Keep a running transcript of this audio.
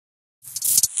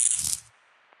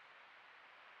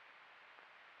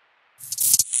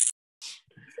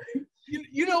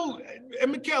You know,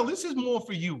 and Mykal, this is more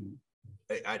for you.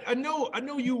 I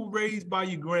know you were raised by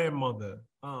your grandmother.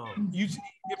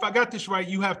 If I got this right,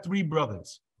 you have three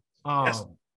brothers. Yes.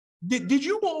 Did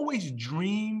you always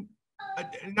dream?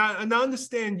 And I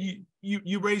understand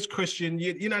you raised Christian.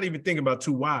 You're not even thinking about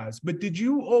two wives, but did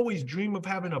you always dream of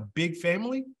having a big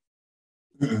family?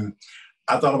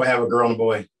 I thought I would have a girl and a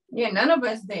boy. Yeah, none of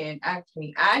us did,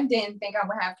 actually. I didn't think I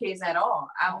would have kids at all.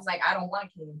 I was like, I don't want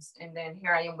kids. And then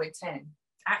here I am with 10.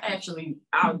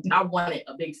 I wanted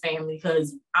a big family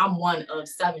because I'm one of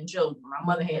 7 children. My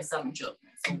mother had 7 children.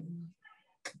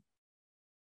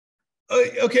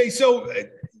 Okay, so,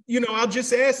 I'll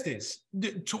just ask this.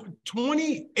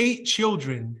 28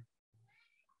 children,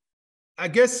 I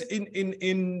guess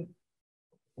in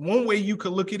one way you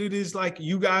could look at it is like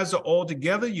you guys are all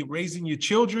together, you're raising your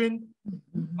children,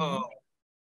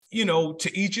 to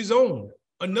each his own.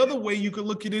 Another way you could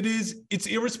look at it is it's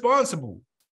irresponsible.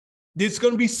 There's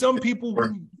going to be some people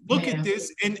who look at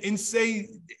this and say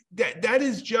that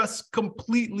is just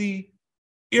completely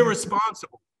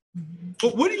irresponsible.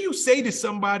 But what do you say to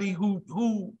somebody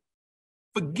who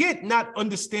forget not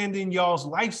understanding y'all's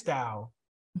lifestyle,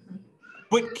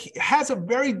 but has a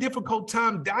very difficult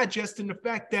time digesting the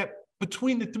fact that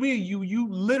between the three of you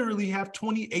literally have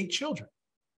 28 children?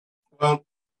 Well,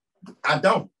 I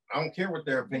don't care what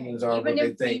their opinions are, what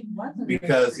they think,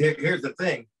 because here's the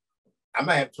thing. I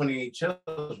might have 28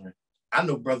 children. I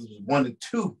know brothers 1 and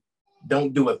 2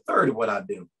 don't do a third of what I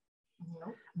do.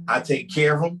 I take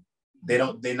care of them.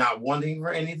 They're not wanting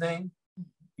for anything.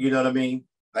 You know what I mean?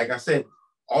 Like I said,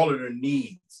 all of their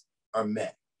needs are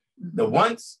met. The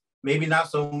wants, maybe not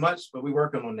so much, but we're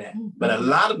working on that. But a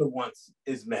lot of the wants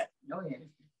is met. Oh, yeah.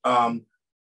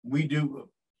 We do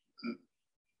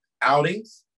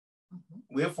outings.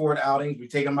 We afford outings. We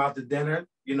take them out to dinner.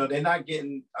 They're not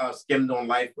getting skimmed on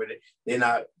life with it. They're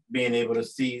not being able to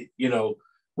see,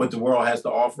 what the world has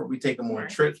to offer. We take them on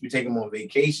trips. We take them on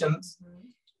vacations,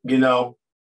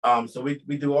 So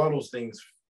we do all those things,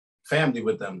 family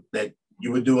with them, that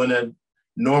you would do in a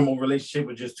normal relationship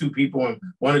with just 2 people and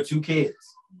 1 or 2 kids,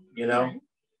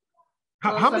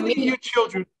 How many of your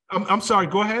children, I'm sorry,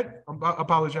 go ahead. I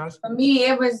apologize. For me,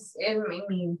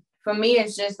 for me,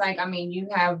 it's just like, you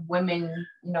have women,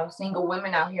 single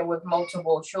women out here with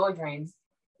multiple children,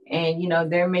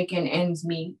 and, they're making ends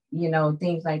meet,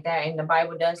 things like that. And the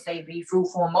Bible does say, be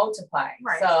fruitful and multiply.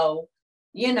 Right. So,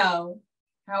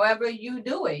 however you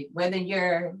do it, whether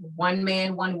you're 1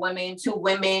 man, 1 woman, 2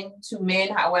 women, 2 men,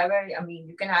 however,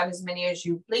 you can have as many as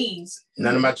you please.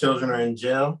 None of my children are in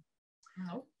jail.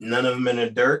 Nope. None of them in the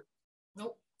dirt.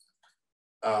 Nope.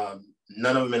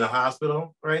 None of them in the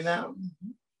hospital right now.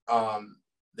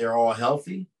 They're all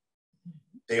healthy.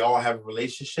 They all have a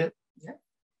relationship. Yeah.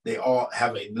 They all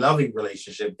have a loving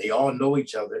relationship. They all know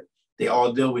each other. They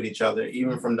all deal with each other,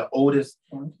 even from the oldest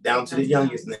down to the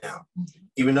youngest now.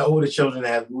 Even the older children that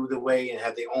have moved away and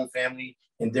have their own family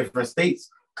in different states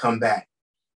come back.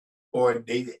 Or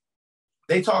they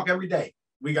talk every day.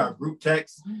 We got group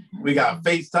texts. We got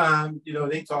FaceTime.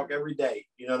 They talk every day.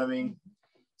 You know what I mean?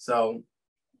 So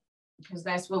because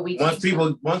that's what we once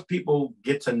people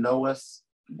get to know us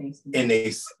and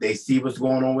they see what's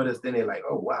going on with us, then they're like,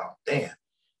 oh wow, damn.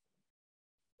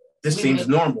 This seems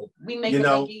normal. We make it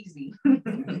look easy.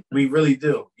 We really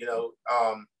do.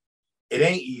 It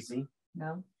ain't easy.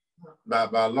 No. By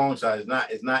a long shot,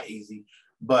 it's not easy.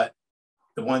 But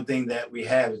the one thing that we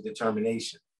have is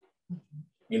determination.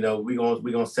 We're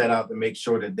gonna set out to make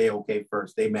sure that they're okay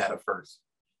first. They matter first.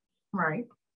 Right.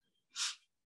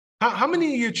 How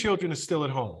many of your children are still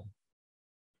at home?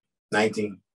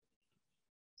 19.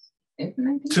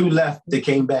 2 left. They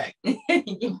came back. 2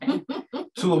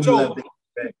 of them left. They came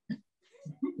back.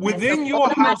 Within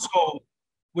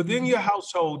your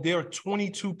household, there are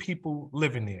 22 people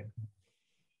living there.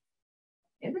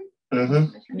 Is it?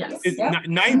 Mm-hmm. Yes. It's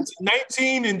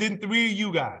 19 and then 3 of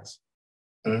you guys.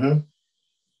 Mm-hmm.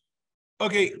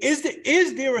 Okay,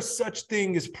 is there a such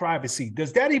thing as privacy?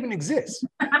 Does that even exist?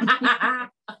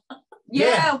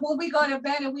 Yeah, when we go to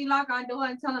bed and we lock our door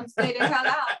and tell them stay the hell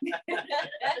out.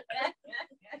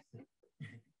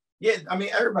 Yeah,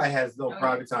 everybody has little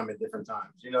private time at different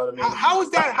times. You know what I mean? How is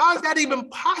that even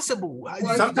possible?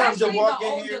 Well, sometimes you walk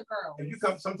in here. Girls. If you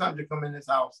come, sometimes you come in this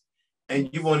house and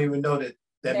you won't even know that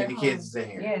many kids is in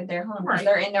here. Yeah, they're home. Right.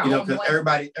 They're in their own because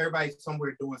everybody's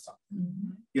somewhere doing something.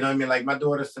 Mm-hmm. You know what I mean? Like my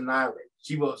daughter Sanira,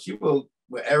 she will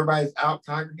where everybody's out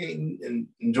congregating and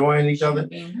enjoying each other,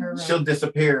 she'll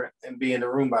disappear and be in the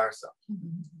room by herself.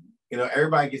 Mm-hmm.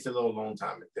 Everybody gets a little alone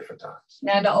time at different times.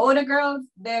 Now, the older girls,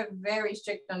 they're very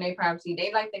strict on their privacy.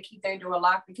 They like to keep their door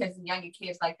locked because the younger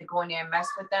kids like to go in there and mess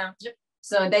with them.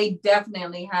 So they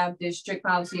definitely have this strict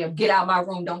policy of get out my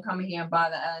room, don't come in here and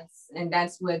bother us. And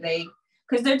that's where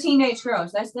because they're teenage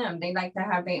girls, that's them. They like to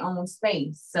have their own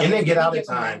space. So and they get out at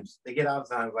times. They get out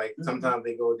at times. Like sometimes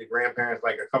they go with the grandparents.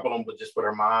 Like a couple of them were just with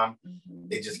her mom.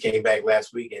 They just came back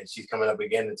last week, and she's coming up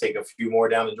again to take a few more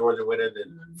down to Georgia with her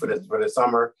for the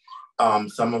summer.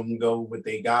 Some of them go with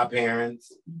their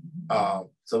godparents.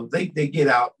 So they get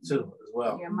out too as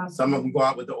well. Yeah, some of them go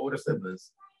out with the older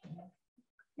siblings.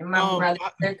 And my brother,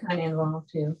 they're kind of involved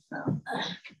too. So.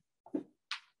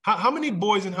 How many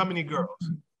boys and how many girls?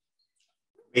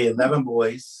 We had 11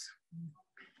 boys,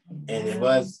 and it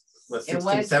was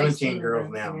 16, 17 girls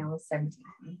now. Yeah, it was 17.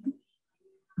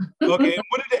 Okay, and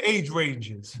what are the age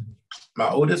ranges? My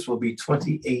oldest will be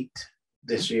 28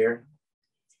 this year.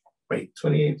 Wait,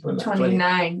 28,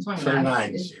 29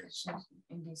 this year.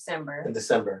 In December. In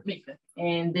December.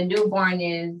 And the newborn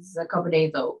is a couple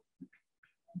days old.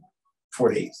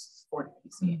 4 days. 4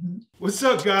 days. What's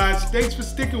up, guys? Thanks for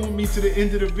sticking with me to the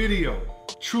end of the video.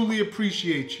 Truly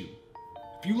appreciate you.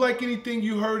 If you like anything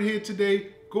you heard here today,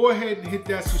 go ahead and hit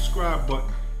that subscribe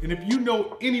button. And if you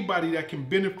know anybody that can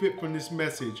benefit from this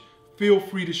message, feel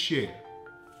free to share.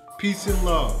 Peace and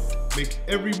love. Make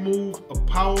every move a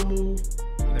power move.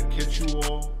 And I'll catch you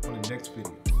all on the next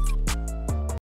video.